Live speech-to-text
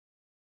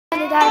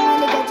तो आज मैं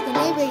लेकर के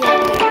नहीं भेजा।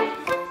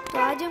 तो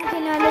आज हम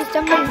खेलने वाले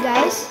स्टम्बल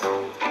गाइस,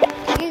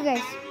 ठीक है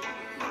गाइस।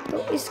 तो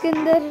इसके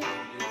अंदर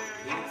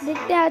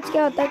देखते हैं आज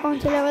क्या होता है, कौन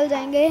से लेवल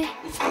जाएंगे।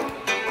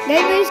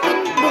 गाइस मेरी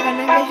स्किन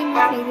दिखाना कैसी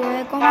मस्त लग रही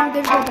है, कमेंट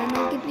करके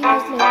बताना कितनी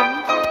मस्त लग रही है।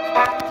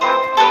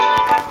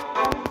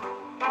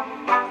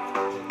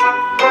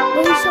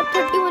 वही सब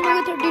 31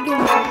 होगा 32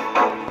 में।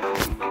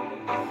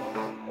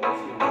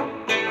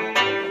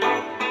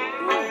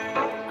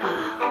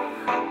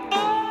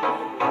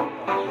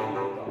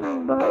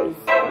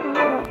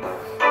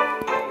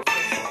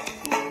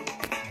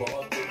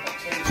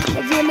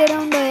 अगले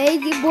राउंड है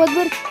कि बहुत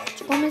बार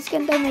चुका मैं इसके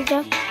अंदर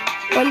हमेशा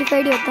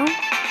क्वालिफाइड होता हूँ।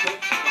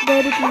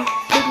 देखना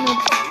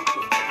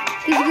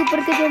किसी के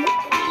ऊपर के चलो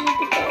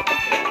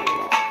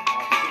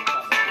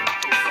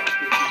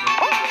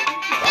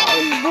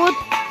बहुत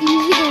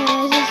इजी है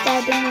ऐसे।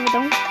 स्टार्टिंग में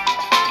बताऊँ,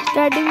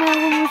 स्टार्टिंग में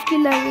आपको मुश्किल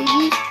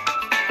लगेगी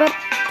पर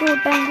थोड़ा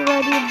टाइम के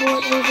बाद ये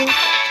बहुत जैसे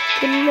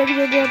खेलने लग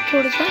जाएगी आप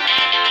थोड़ा सा।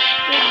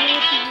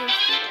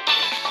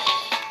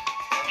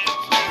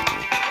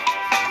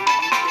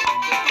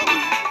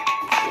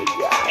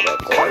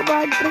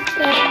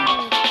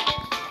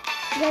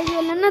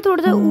 ये ना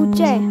थोड़ा सा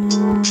ऊंचा है,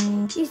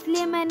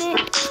 इसलिए मैंने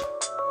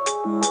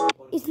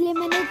इस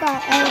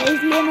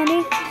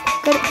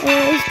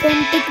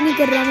टाइम टिक नहीं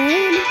कर रहा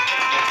मैं,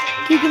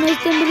 क्योंकि मैं इस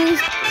टाइम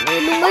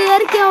लूंगा।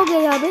 यार क्या हो गया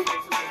यहाँ पे?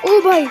 ओ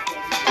भाई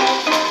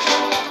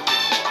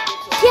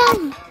क्या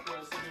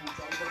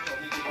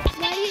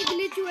यार, ये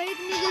ग्लिच हुआ है,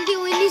 इतनी जल्दी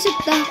हो ही नहीं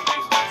सकता।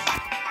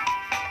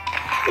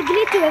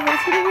 ग्लिच हुआ है,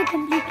 वैसे तो मैं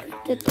कंप्लीट कर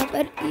देता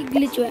पर ये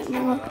ग्लिच हुआ है।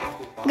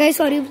 गाइस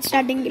सॉरी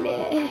स्टार्टिंग के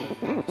लिए।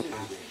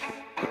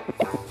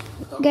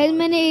 गाइस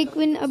मैंने एक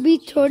विन अभी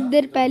थोड़ी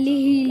देर पहले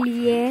ही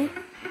ली है।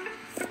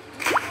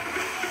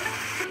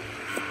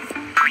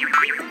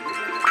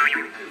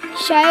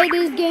 शायद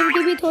इस गेम के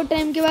भी थोड़े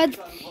टाइम के बाद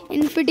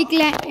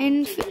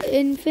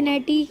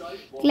इन्फिनिटी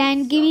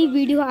क्लैन की भी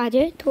वीडियो आ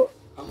जाए तो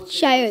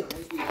शायद।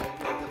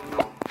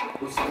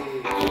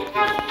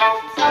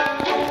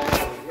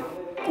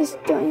 इस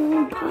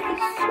टाइम भाई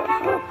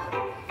साहब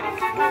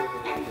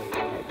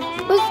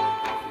बस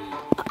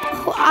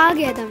आ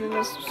गया था मैं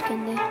बस उसके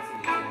अंदर।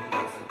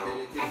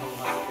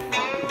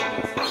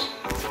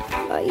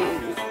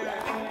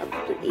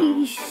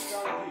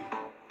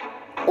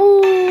 ओ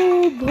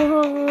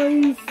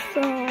भाई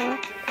साहब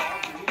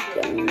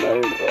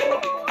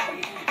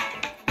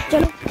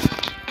चलो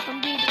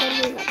कंप्लीट कर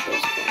लेगा तो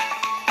इसको।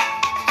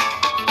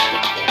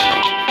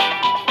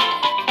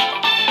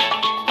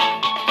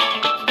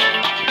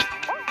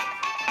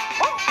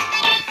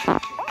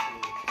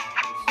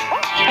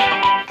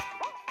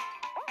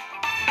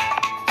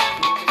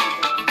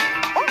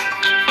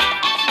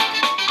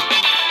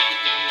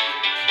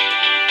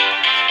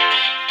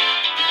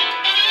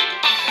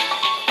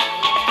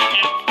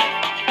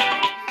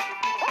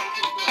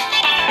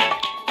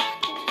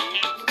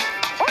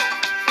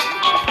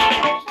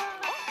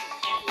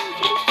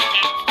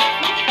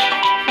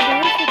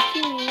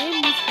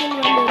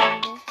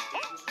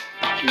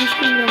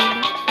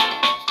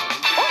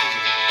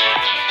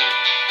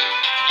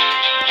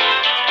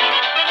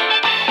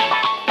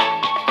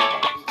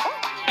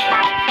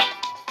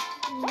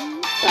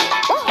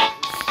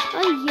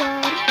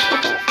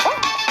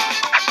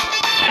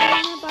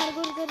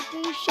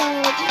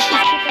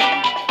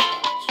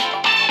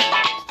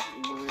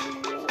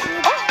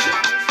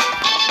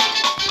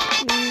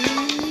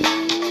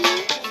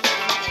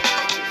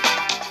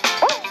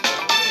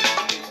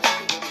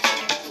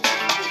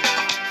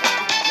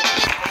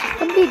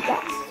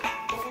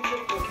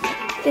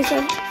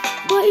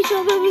 भाई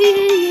साहब अभी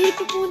यही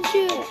पे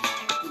पहुंचे,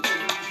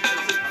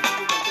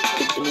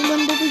 कितने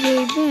बंदे तो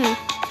यही पे हैं।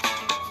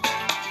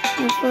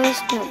 मैं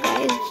फर्स्ट है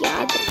गाइस,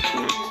 याद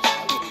रखना।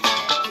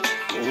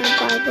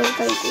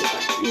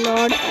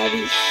 लॉर्ड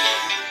एरिस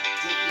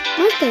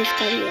मस्त है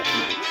इसका भी,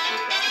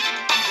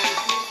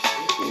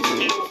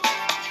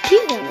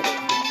 ठीक है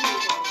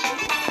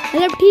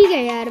मतलब ठीक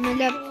है यार,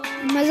 मतलब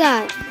मजा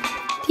है,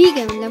 ठीक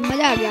है मतलब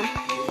मजा आ गया,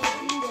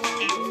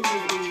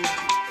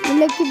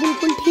 मतलब कि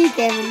बिल्कुल ठीक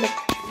है, मतलब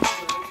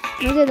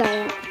मजेदार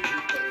है।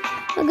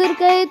 अगर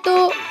कहे तो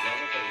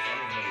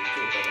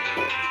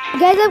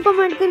गाइस आप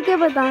कमेंट करके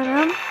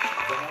बताना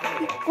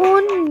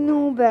कौन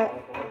नूब है,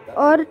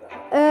 और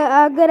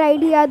अगर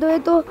आईडी याद हो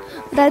तो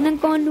बता देना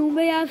कौन नूब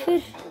है, या फिर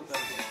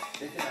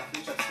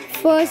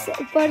first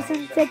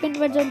person, second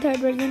person,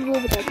 third person, वो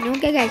बता देना।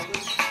 ओके गाइस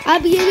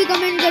आप ये भी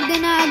कमेंट कर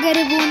देना,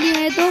 अगर वो नहीं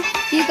है तो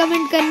ये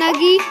कमेंट करना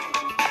कि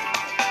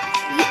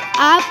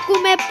आपको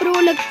मैं प्रो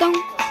लगता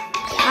हूँ,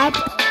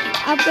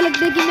 आपको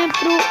लगता है कि मैं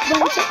प्रो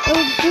बन सकता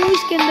हूँ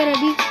इसके अंदर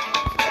अभी,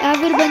 या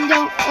फिर बन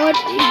जाऊँ, और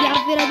या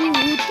फिर अभी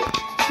हूँ तो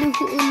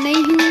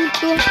नहीं हूँ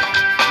तो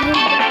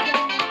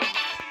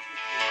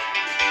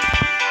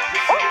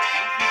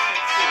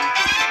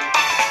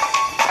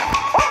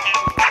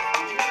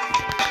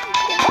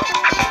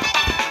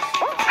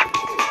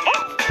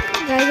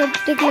गाइस अब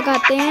टिक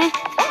लगाते हैं।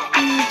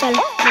 चल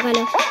लगा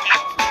लो,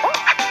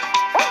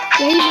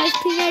 यही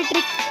मस्त है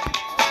ट्रिक।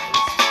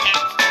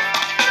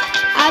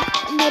 आप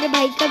मेरे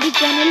भाई का भी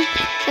चैनल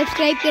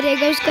सब्सक्राइब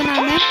करेगा, उसका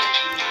नाम है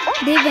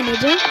देव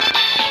वनेजा।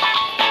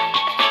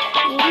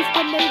 इसके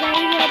अंदर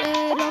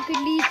रॉकेट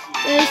लीग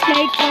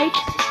स्लाइड फाइट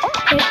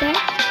रहता है।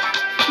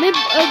 मैं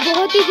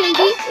बहुत ही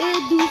जल्दी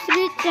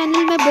दूसरे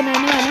चैनल में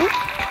बनाने वाला हूँ,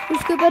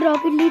 उसके ऊपर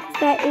रॉकेट लीग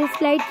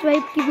स्लाइड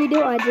स्वाइप की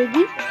वीडियो आ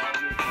जाएगी।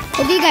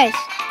 ओके गाइस,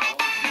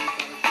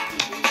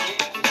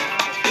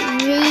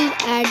 विल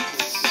ऐड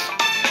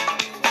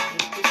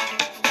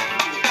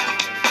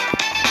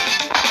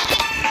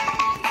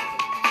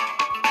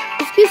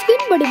इसकी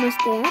स्किन बड़ी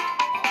मस्त है यार,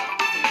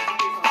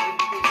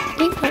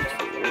 ठीक है।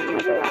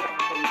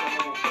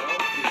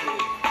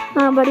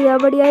 हाँ बढ़िया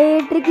बढ़िया, ये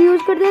ट्रिक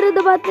यूज करते रहे,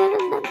 दबाते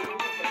हैं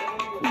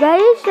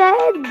गाइस।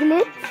 शायद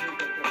ग्लिच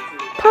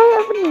था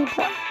या फिर नहीं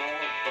था।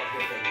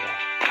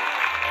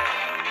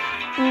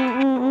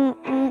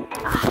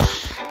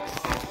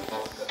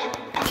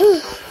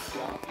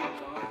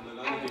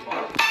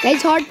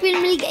 गाइस हॉट व्हील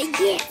मिल गई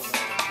है।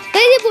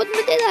 ये बहुत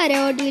मजेदार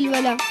है हॉट व्हील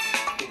वाला,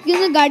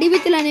 क्योंकि गाड़ी भी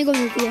चलाने को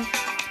मिलती है।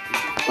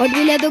 हॉट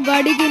व्हील है तो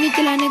गाड़ी क्यों नहीं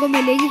चलाने को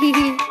मिलेगी।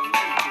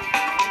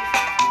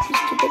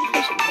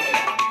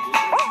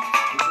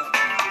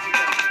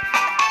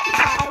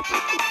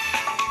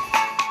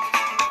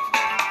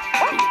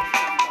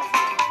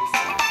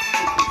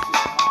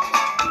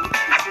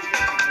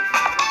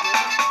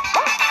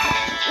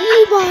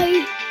 भाई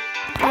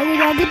आगे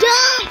आगे जा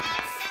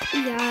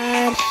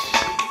यार।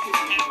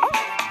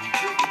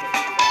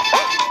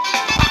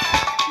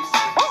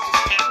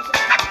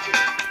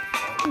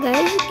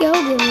 गाइस क्या हो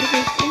गया मेरे को?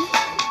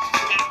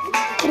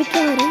 अरे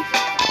क्या हो रहा है?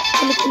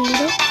 चलो खुली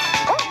दो,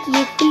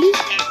 ये खुली,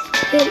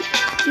 फिर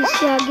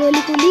इसके आगे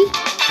वाली खुली,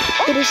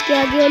 फिर इसके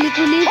आगे वाली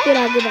खुली, फिर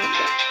आगे बढ़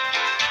गया।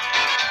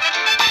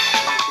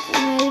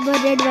 मैं इस बार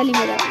रेड वाली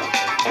में जाऊंगा।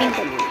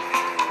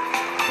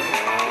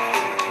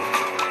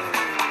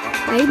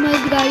 भाई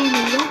मस्त गाड़ी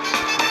मिल गया।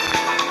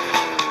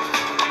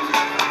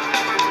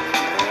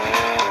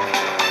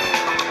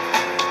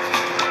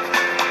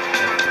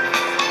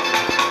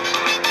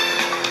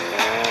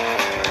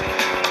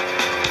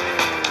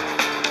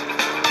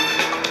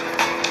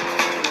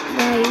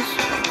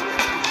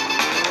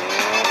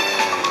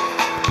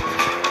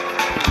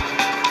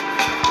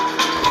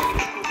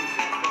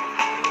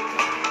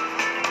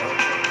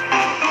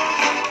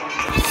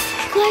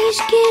 गाइस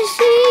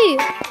कैसे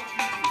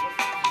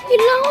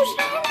लाउंज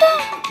था?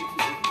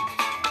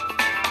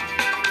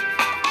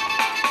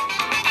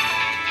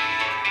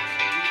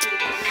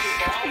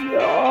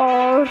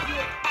 यार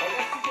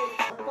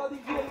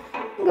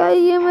गाइस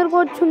ये मेरे को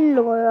अच्छा नहीं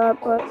लगा यार,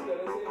 पर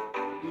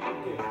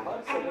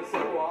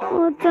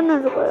अच्छा नहीं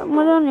लगा,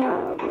 मजा नहीं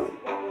आया।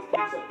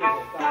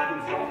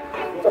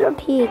 चलो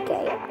ठीक है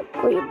यार,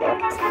 कोई बात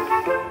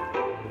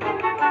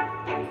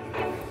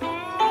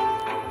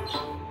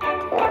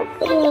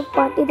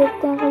पार्टी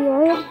देखते हैं कोई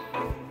आए।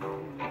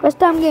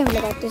 कस्टम गेम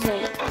लगाते हैं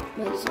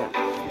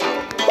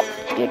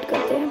क्रिएट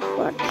करते हैं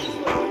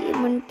पार्टी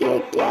बनती है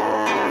क्या?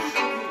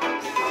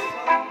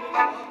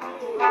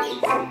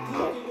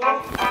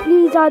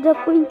 प्लीज आ जा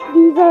कोई,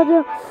 प्लीज आ जा।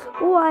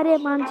 वो आ रहे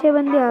 5-6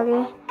 बंदे आ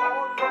गए,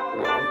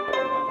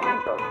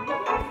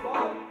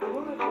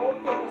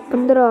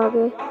 15 आ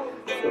गए,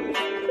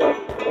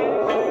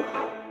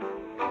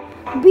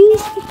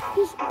 20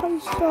 21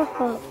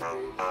 पैसा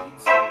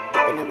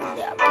कितने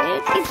बंदे आ गए?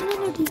 कितने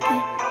तो ठीक है।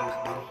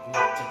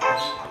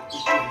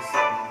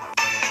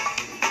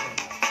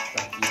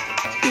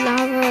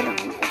 लावा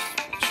राउंड,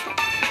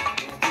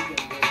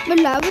 मैं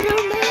लावा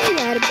राउंड है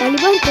यार, पहली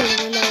बार खेल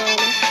रहा हूँ लावा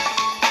वाला।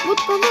 बहुत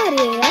कम आ रही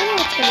है यार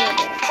आजकल,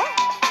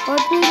 और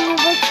फिर वो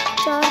बस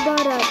 4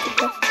 बार आ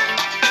चुका।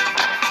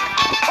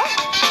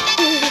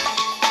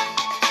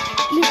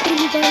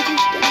 लिटरली गाइस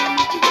इतना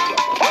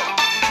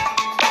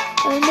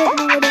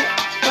बड़ा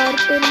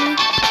पार्कोर में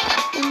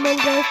अंदर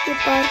गैस के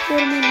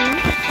पार्कोर में नहीं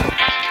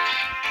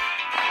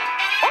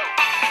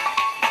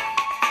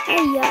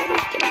यार,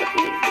 इसके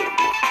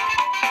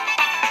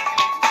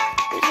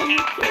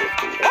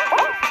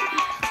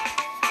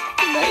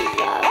भाई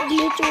यार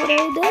ग्लिच हो रहा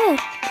है इधर,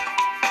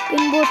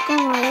 पिन बहुत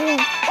कम आ रहा है।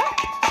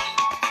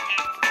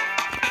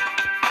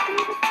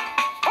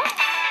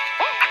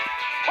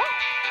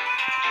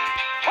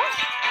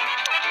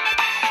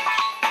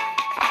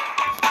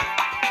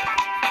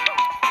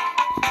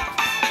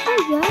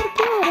 यार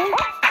क्या हो रहा है?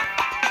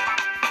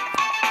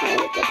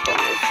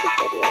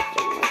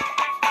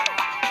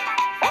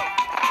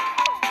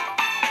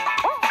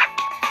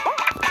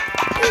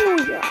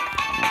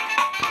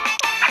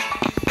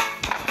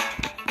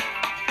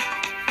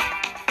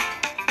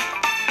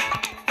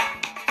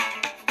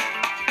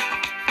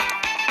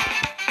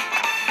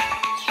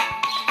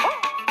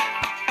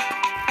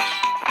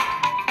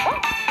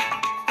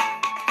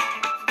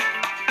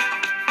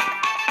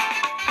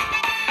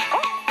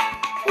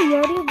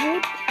 यार ये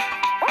बहुत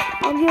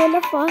आगे वाला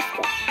फास्ट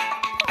है।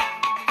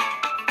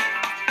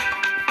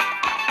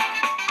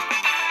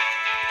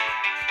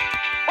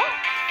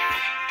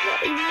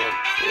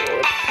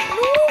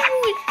 ओ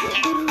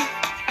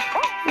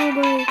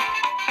भाई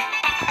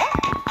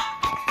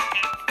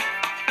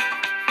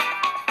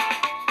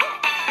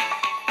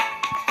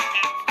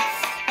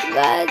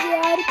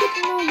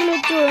कितना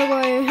ग्लिच हो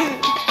गए हैं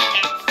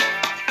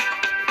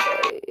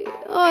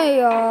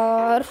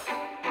यार।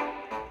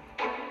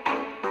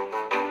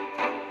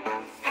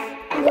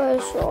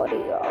 सॉरी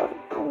यार,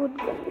 बहुत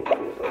गंदी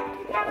चीज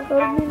होती है।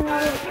 हर दिन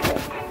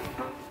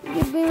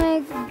जब भी मैं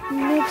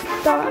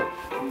नेक्स्ट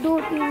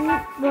 2-3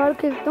 बार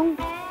खेलता हूँ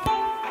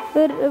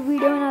फिर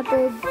वीडियो बनाते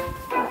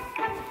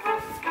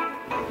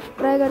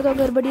ट्राई करता हूँ,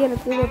 अगर बढ़िया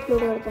लगती है तो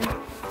अपलोड करता हूँ।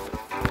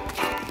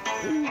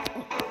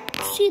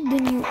 उसी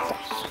दिन ही होता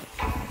है,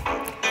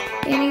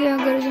 यानी कि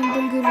अगर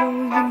सिंपल खेल रहा हूँ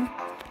उस दिन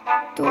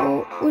तो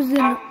उस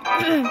दिन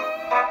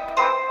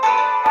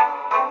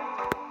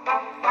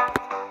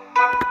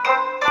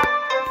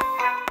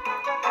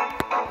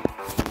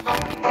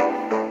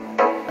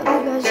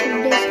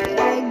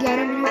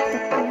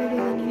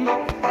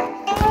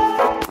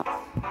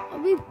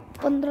अभी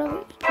 15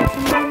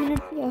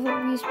 मिनट या फिर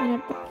 20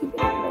 मिनट तक की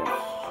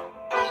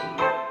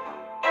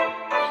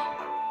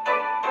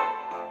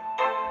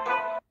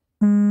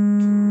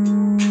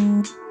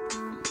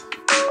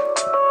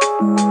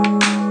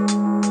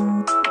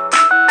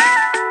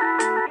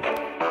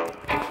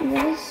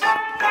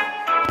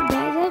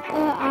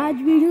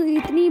आज वीडियो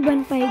इतनी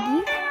बन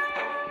पाएगी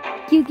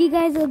क्योंकि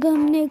गाइस अगर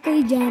हमने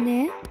कहीं जाना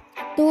है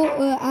तो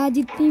आज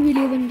इतनी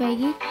वीडियो बन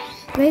पाएगी।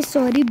 गाइस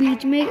सॉरी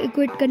बीच में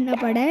क्विट करना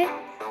पड़ा है,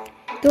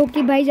 तो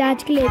कि भाई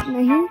आज के लिए इतना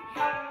ही।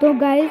 तो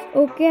गाइस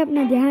ओके,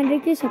 अपना ध्यान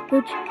रखिए, सब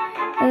कुछ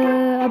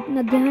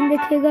अपना ध्यान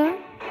रखिएगा,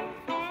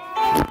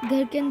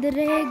 घर के अंदर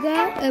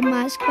रहेगा,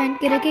 मास्क पहन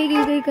के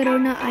रखिएगा क्योंकि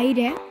कोरोना आ ही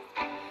रहा है।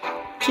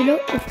 चलो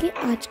ओके,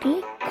 आज के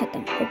लिए खत्म।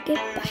 Okay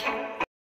bye.